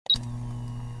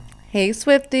Hey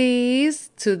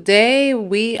Swifties, today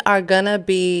we are gonna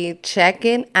be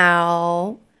checking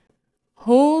out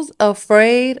Who's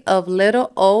Afraid of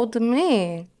Little Old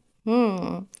Me?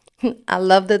 I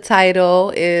love the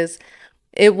title. It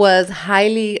was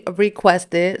highly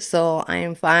requested, so I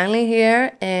am finally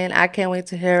here and I can't wait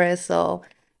to hear it. So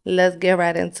let's get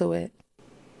right into it.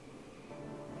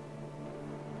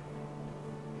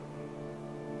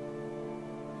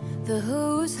 The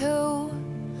who's who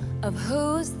of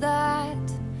who's that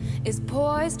is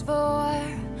poised for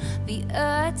the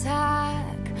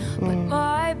attack. But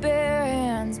my bare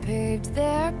hands paved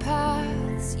their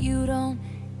paths. You don't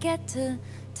get to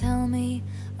tell me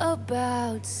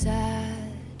about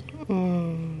sad.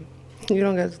 You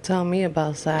don't get to tell me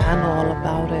about that. I know all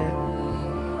about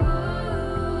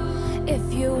it.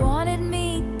 If you wanted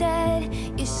me dead,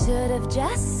 you should have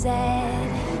just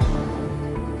said.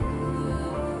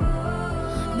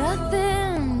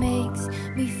 Nothing makes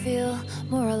me feel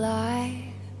more alive.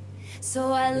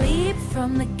 So I leap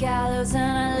from the gallows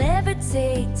and I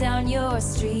levitate down your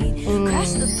street.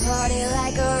 Crash the party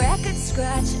like a record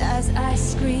scratch as I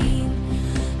scream.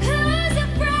 Who's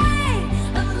afraid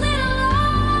of little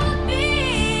old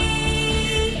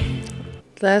me?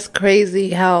 That's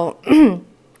crazy how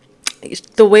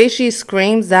the way she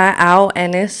screams that out,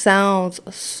 and it sounds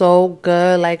so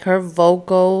good. Like her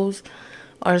vocals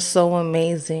are so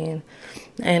amazing.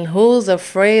 And who's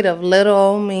afraid of little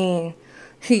old me?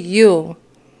 You,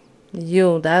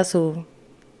 that's who.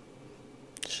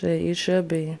 Shit, you should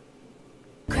be.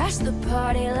 Crash the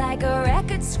party like a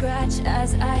record scratch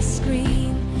as I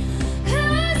scream.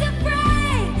 Who's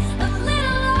afraid of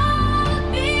little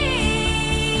old me?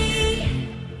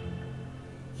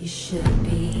 You should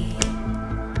be.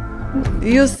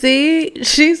 You see,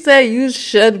 she said you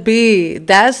should be.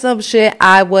 That's some shit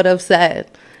I would have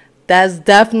said. That's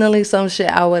definitely some shit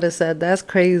I would have said. That's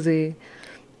crazy.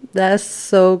 That's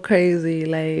so crazy.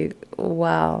 Like,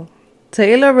 wow.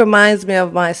 Taylor reminds me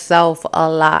of myself a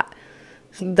lot.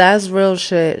 That's real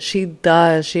shit. She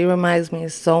does. She reminds me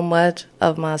so much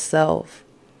of myself.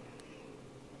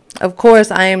 Of course,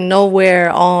 I am nowhere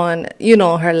on,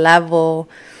 her level,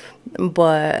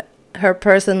 but her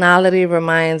personality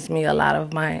reminds me a lot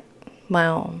of my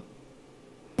own.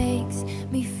 Makes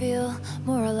me feel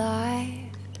more alive.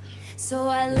 So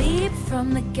I leap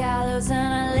from the gallows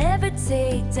and I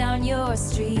levitate down your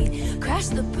street. Crash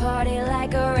the party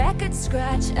like a record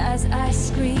scratch as I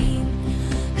scream.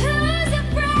 Who's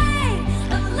afraid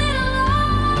of little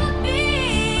old me?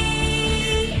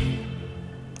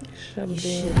 You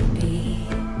should be.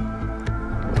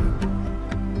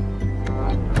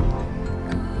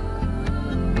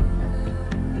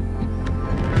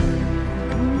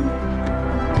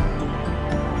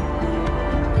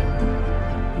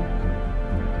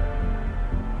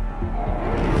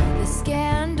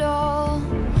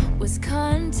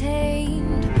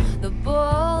 Contained, the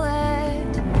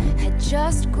bullet had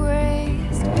just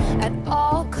grazed. At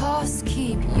all costs,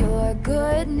 keep your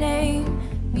good name.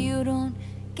 You don't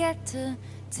get to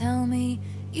tell me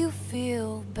you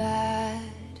feel bad.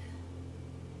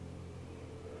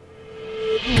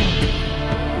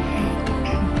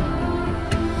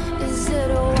 Is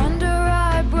it a wonder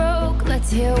I broke?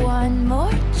 Let's hear one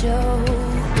more joke.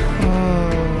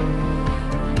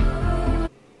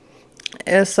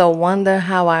 It's a wonder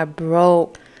how I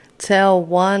broke. Tell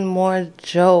one more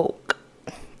joke.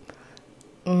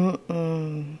 Then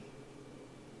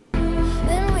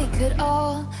we could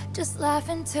all just laugh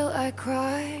until I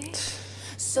cried.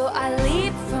 So I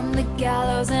leap from the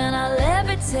gallows and I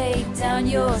levitate down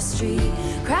your street.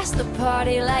 Crash the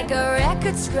party like a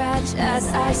record scratch as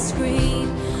I scream.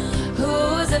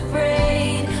 Who's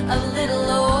afraid of little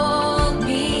old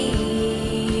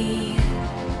me?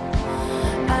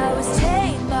 I was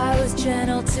tame, I was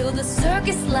gentle till the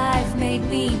circus life made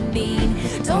me mean.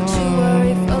 Don't you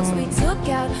worry, folks, we took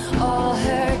out all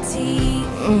her teeth.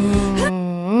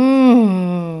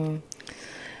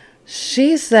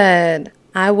 She said,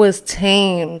 I was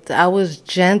tamed, I was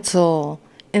gentle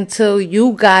until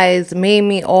you guys made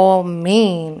me all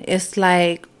mean. It's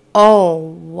like, oh,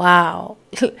 wow.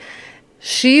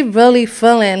 She really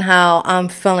feeling how I'm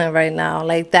feeling right now.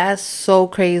 Like, that's so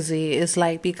crazy. It's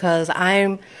like, because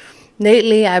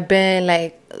lately I've been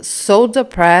like so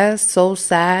depressed, so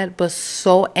sad, but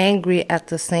so angry at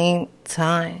the same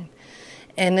time.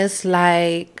 And it's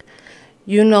like,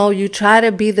 you try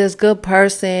to be this good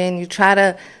person, you try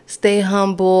to stay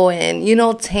humble and,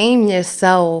 tame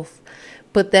yourself.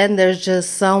 But then there's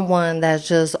just someone that's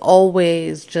just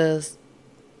always just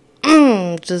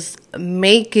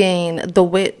making the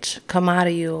witch come out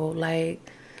of you. Like,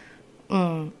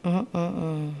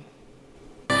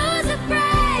 Who's Who's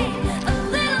afraid of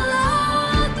little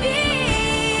old me?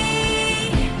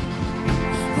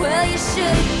 Well, you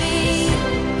should be.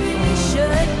 You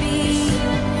should be.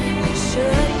 You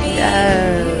should be.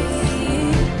 Yes.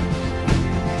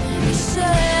 You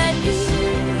should be.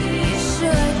 You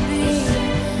should be.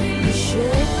 You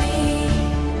should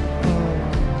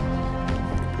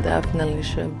be. Definitely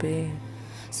should be.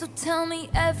 So tell me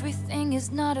everything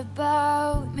is not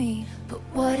about me, but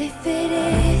what if it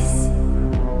is?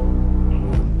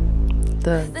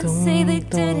 Then say they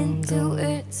didn't do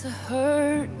it to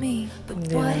hurt me, but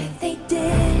what if they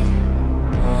did?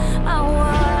 I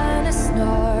wanna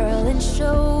snarl and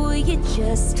show you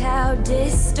just how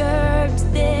disturbed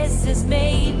this has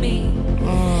made me.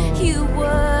 You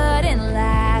wouldn't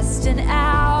last an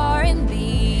hour in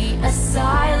the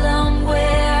asylum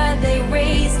where they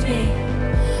raised me.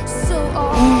 So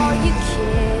all you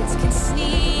kids can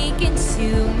sneak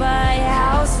into my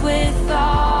house with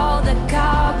all the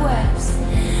cobwebs.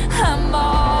 I'm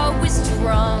always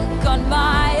drunk on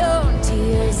my own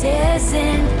tears.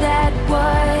 Isn't that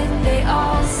what they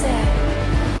all say?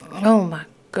 Oh my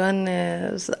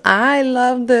goodness. I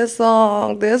love this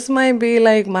song. This might be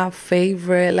like my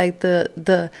favorite. Like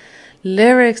the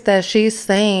lyrics that she's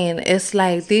saying, it's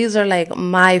like these are like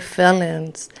my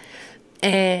feelings.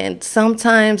 And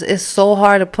sometimes it's so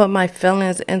hard to put my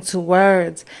feelings into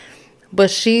words. But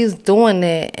she's doing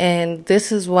it, and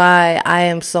this is why I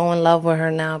am so in love with her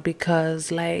now,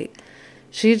 because like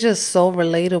she's just so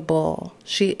relatable.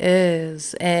 She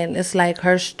is, and it's like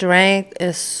her strength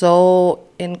is so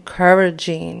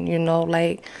encouraging, you know,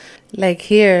 like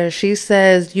here she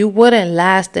says you wouldn't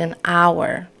last an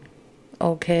hour.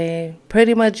 Okay,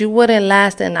 pretty much you wouldn't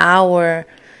last an hour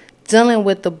dealing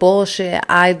with the bullshit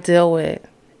I deal with.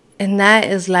 And that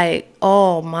is like,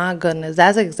 oh my goodness,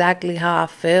 that's exactly how I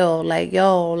feel. Like,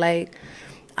 yo, like,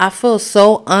 I feel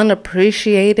so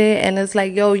unappreciated. And it's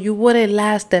like, yo, you wouldn't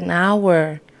last an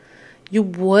hour. You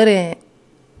wouldn't.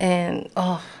 And,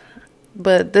 oh,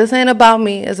 but this ain't about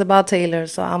me. It's about Taylor.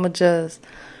 So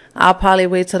I'll probably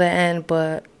wait till the end.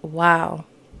 But, wow,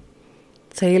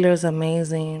 Taylor's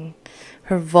amazing.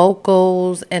 Her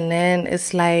vocals, and then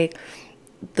it's like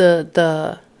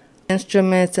the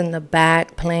instruments in the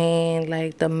back playing,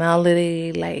 like the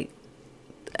melody, like,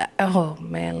 oh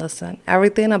man, listen,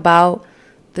 everything about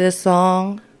this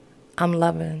song I'm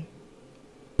loving.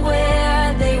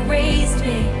 Where they raised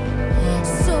me,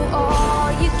 so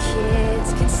all you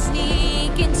kids can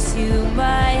sneak into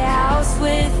my house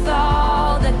with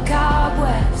all the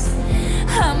cobwebs.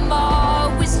 I'm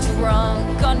always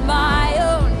drunk on my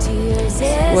own tears.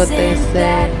 What they Isn't say.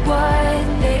 that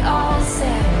what they all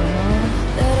say?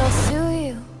 That I'll sue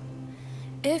you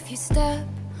if you step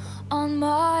on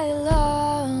my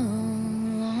lawn.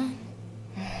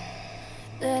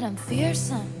 That I'm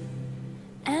fearsome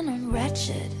and I'm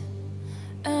wretched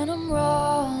and I'm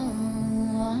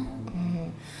wrong.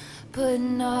 Put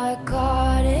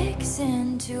narcotics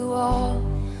into all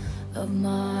of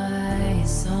my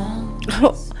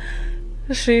songs.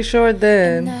 She sure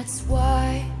did. And that's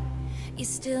why you're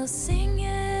still singing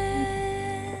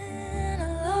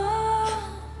along.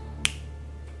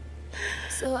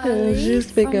 So I She's leap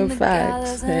speaking from the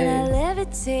facts, gallows and I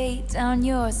levitate down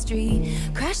your street.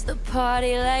 Crash the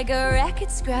party like a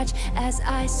record scratch as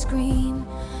I scream.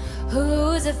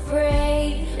 Who's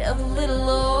afraid of little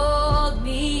old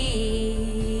me?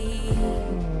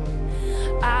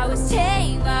 I was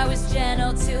tame, I was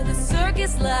gentle till the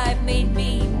circus life made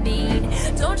me mean.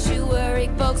 Don't you worry,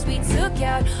 folks, we took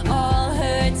out all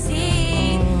her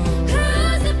teeth.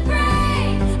 Who's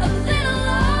afraid of little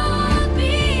old me?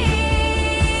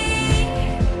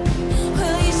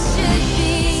 Well, you should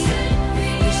be,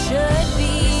 you should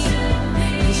be,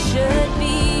 you should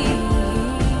be.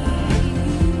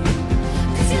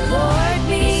 'Cause you lured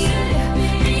me,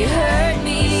 you hurt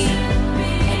me,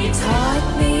 and you taught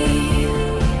me.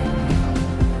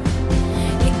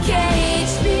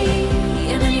 Caged me,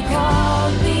 and then you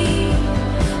called me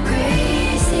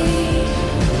crazy.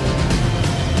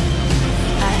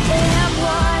 I am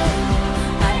what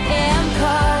I am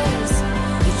 'cause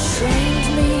you trained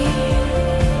me.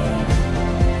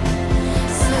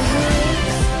 So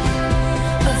who's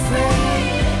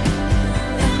afraid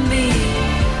of me?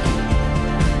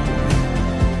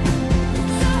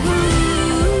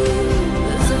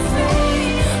 Who's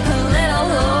afraid of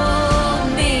little old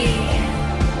me?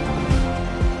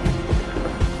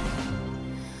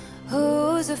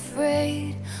 Who's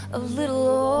afraid of little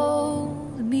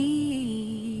old me?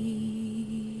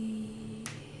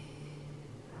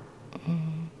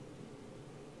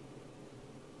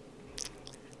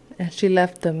 And she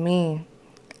left the me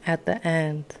at the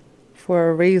end for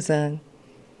a reason.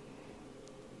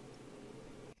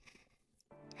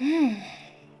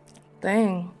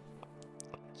 Dang.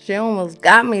 She almost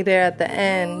got me there at the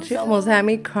end. She almost had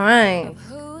me crying.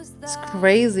 It's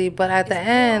crazy, but at the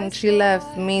end, she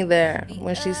left me there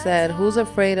when she said, "Who's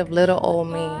afraid of little old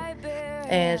me?"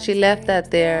 And she left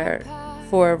that there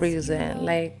for a reason.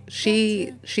 Like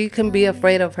she can be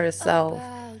afraid of herself.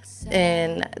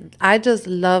 And I just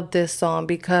love this song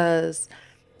because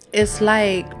it's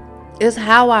like it's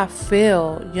how I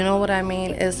feel. You know what I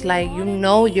mean? It's like, you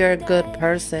know, you're a good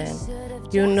person.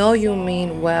 You know you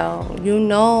mean well. You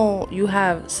know you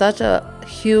have such a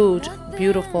huge,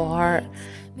 beautiful heart,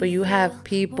 but you have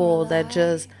people that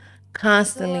just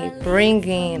constantly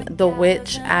bringing the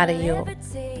witch out of you,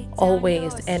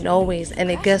 always and always. And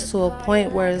it gets to a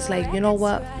point where it's like, you know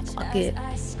what? Fuck it.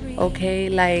 Okay,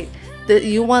 like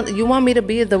you want me to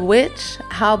be the witch?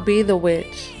 I'll be the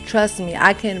witch. Trust me,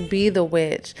 I can be the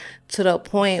witch to the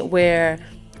point where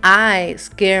I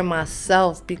scare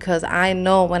myself because I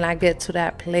know when I get to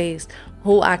that place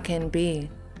who I can be.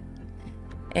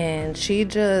 And she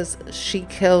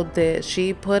killed it.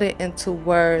 She put it into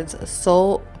words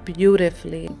so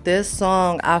beautifully. This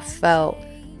song, I felt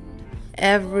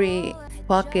every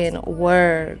fucking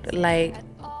word like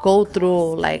go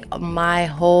through like my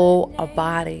whole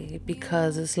body,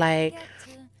 because it's like,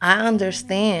 I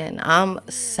understand. I'm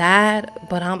sad,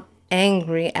 but I'm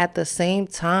angry at the same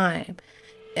time.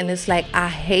 And it's like, I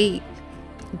hate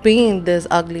being this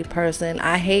ugly person.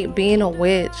 I hate being a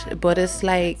witch, but it's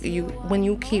like, when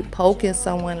you keep poking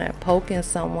someone and poking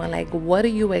someone, like, what do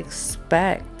you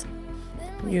expect?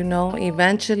 You know,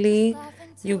 eventually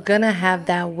you're gonna have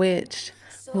that witch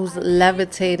who's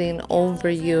levitating over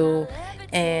you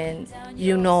and,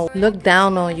 you know, look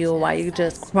down on you while you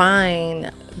just crying,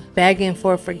 begging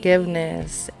for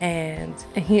forgiveness, and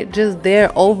you're just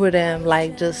there over them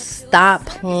like, just stop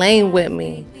playing with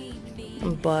me.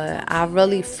 But I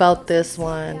really felt this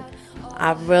one.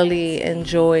 I really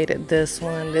enjoyed this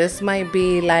one. This might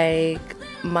be like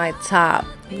my top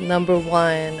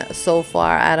 #1 so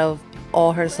far out of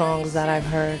all her songs that I've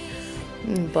heard.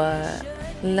 But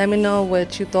let me know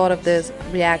what you thought of this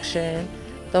reaction.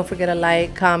 Don't forget to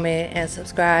like, comment, and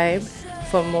subscribe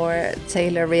for more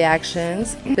Taylor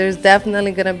reactions. There's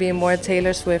definitely gonna be more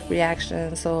Taylor Swift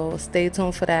reactions, so stay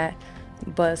tuned for that.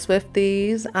 But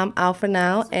Swifties, I'm out for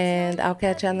now, and I'll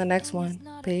catch you on the next one.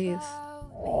 Peace.